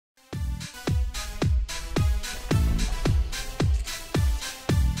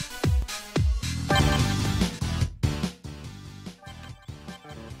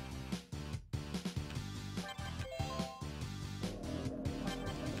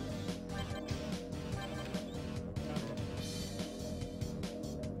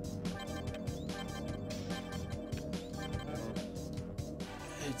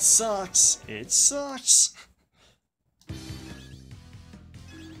sucks. It sucks.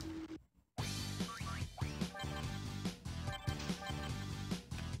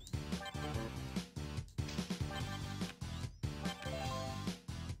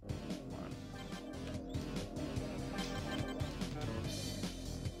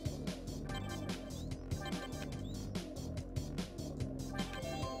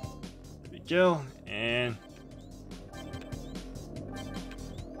 There we go, and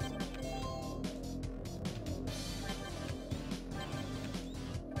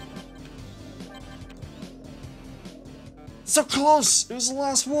so close! It was the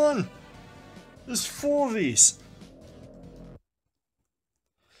last one! There's 4 of these!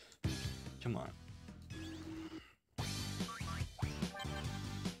 Come on.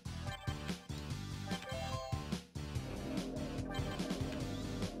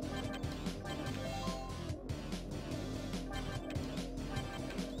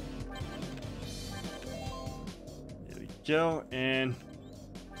 There we go, and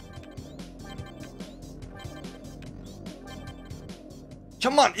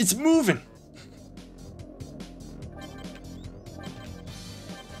come on, it's moving!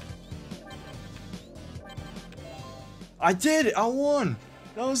 I did it! I won!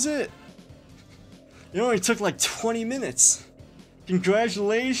 That was it! It only took like 20 minutes!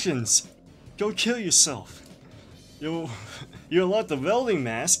 Congratulations! Go kill yourself! You unlocked the welding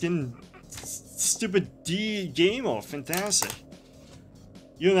mask and stupid D game mode. Fantastic!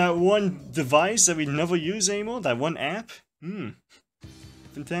 You know that one device that we never use anymore? That one app?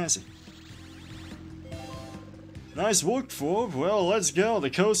 Fantastic. Nice work, Ferb. Well, let's go. The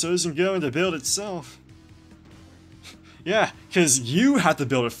coaster isn't going to build itself. Yeah, because you have to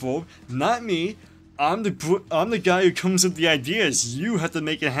build it, Ferb, not me. I'm the guy who comes up with the ideas. You have to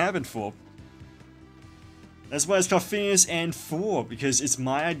make it happen, Ferb. That's why it's called Phineas and Ferb, because it's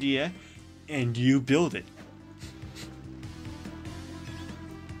my idea, and you build it.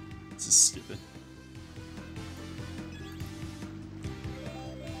 This is stupid.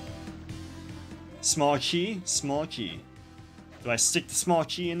 Small key, small key. Do I stick the small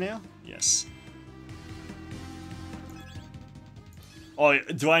key in there? Yes. Oh,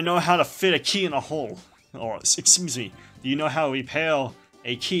 do I know how to fit a key in a hole? Or, excuse me, do you know how to repair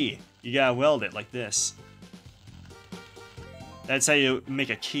a key? You gotta weld it like this. That's how you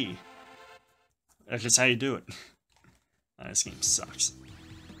make a key. That's just how you do it. This game sucks.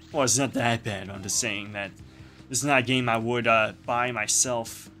 Well, it's not that bad, I'm just saying that this is not a game I would buy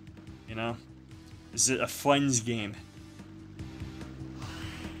myself, you know? This is a friend's game.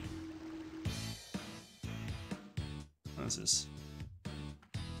 What is this?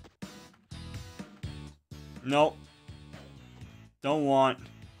 Nope. Don't want.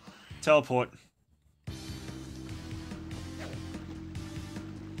 Teleport.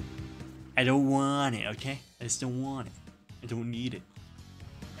 I don't want it, okay? I just don't want it. I don't need it.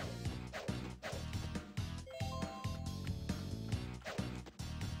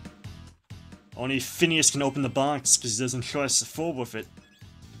 Only Phineas can open the box because he doesn't trust Ferb with it.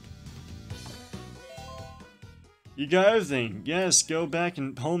 You got everything. Yes, go back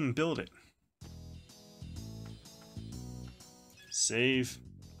and home and build it. Save.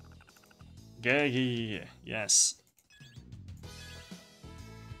 Yeah. Yes.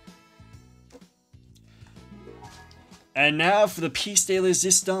 And now for the piece de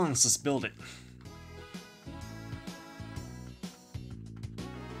resistance. Let's build it.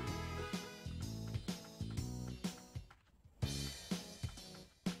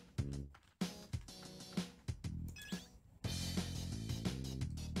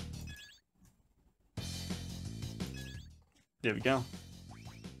 There we go.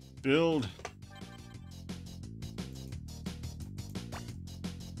 Build.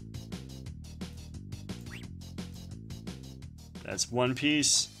 That's one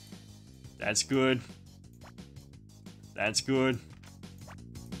piece. That's good. That's good.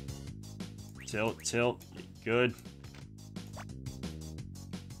 Tilt, tilt. Good.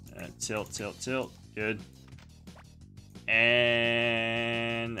 Tilt, tilt, tilt. Good.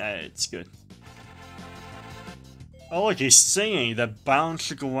 And it's good. Oh look, he's singing the Bounce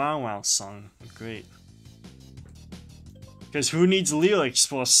Chicka Wow Wow song. Great. Because who needs lyrics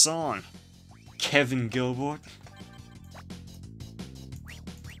for a song? Kevin Gilbert?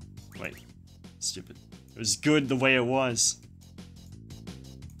 Wait. Stupid. It was good the way it was.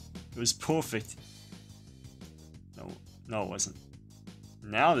 It was perfect. No, it wasn't.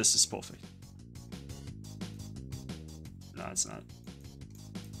 Now this is perfect. No, it's not.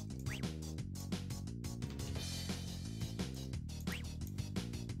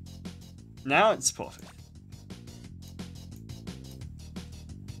 Now it's perfect.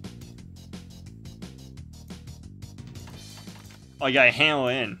 Oh, you gotta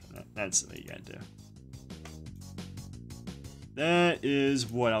hammer in. That's what you gotta do. That is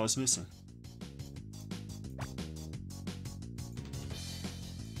what I was missing.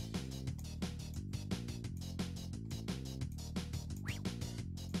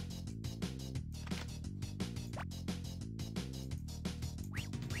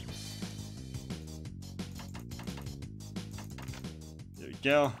 There we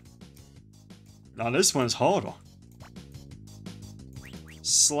go. Now this one's harder.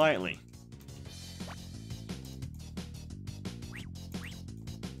 Slightly.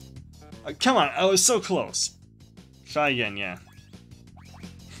 Oh, come on, I was so close. Try again, yeah.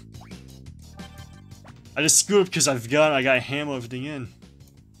 I just screwed up because I gotta hammer everything in.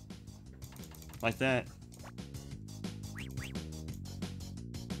 Like that.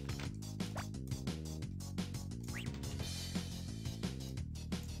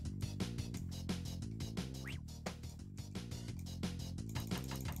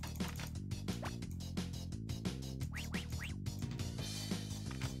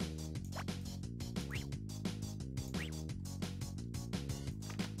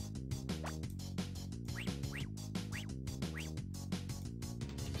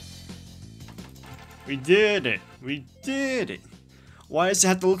 We did it! We did it! Why does it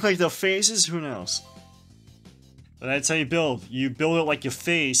have to look like their faces? Who knows? But that's how you build. You build it like your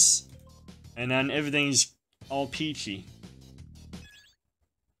face, and then everything's all peachy.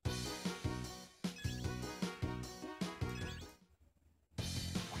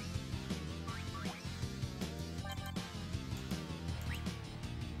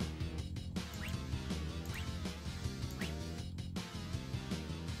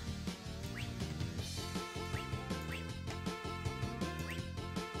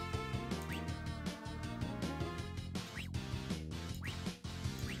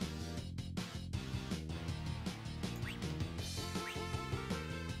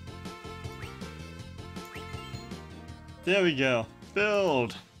 There we go.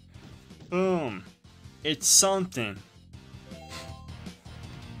 Build. Boom. It's something.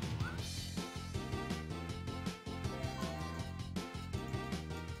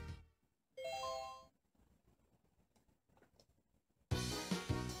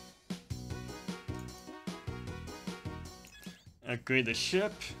 Upgrade the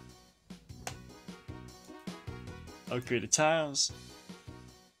ship. Upgrade the tiles.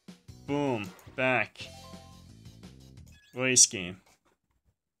 Boom. Back. Race game.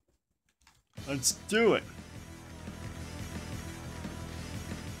 Let's do it.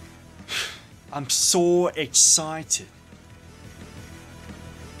 I'm so excited.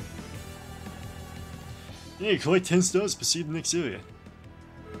 You need to collect 10 stars to proceed to the next area.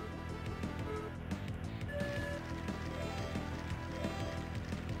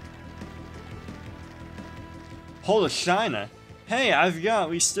 Hold a shiner. Hey, I forgot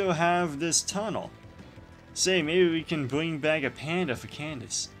we still have this tunnel. Say, maybe we can bring back a panda for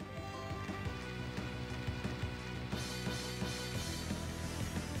Candace.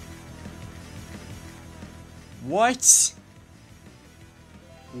 What?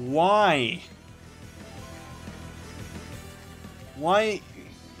 Why? Why?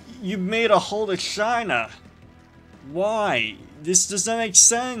 You made a Hold a Shiner. Why? This does not make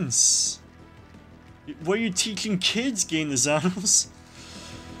sense. What are you teaching kids, Game Designers?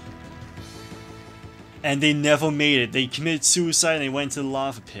 And they never made it. They committed suicide and they went to the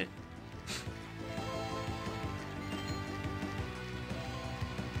lava pit.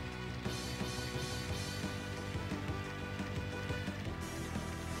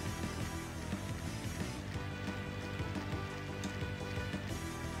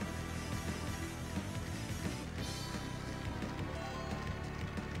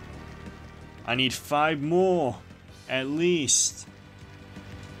 I need 5 more, at least.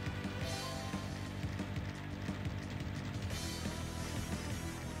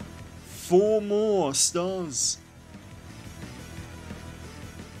 Four more stars.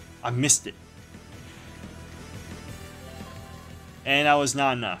 I missed it. And that was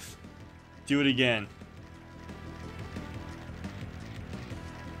not enough. Do it again.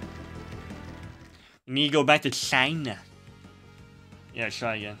 You need to go back to China. Yeah,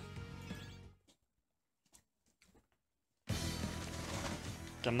 try again.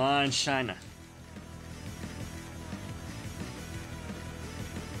 Come on, China.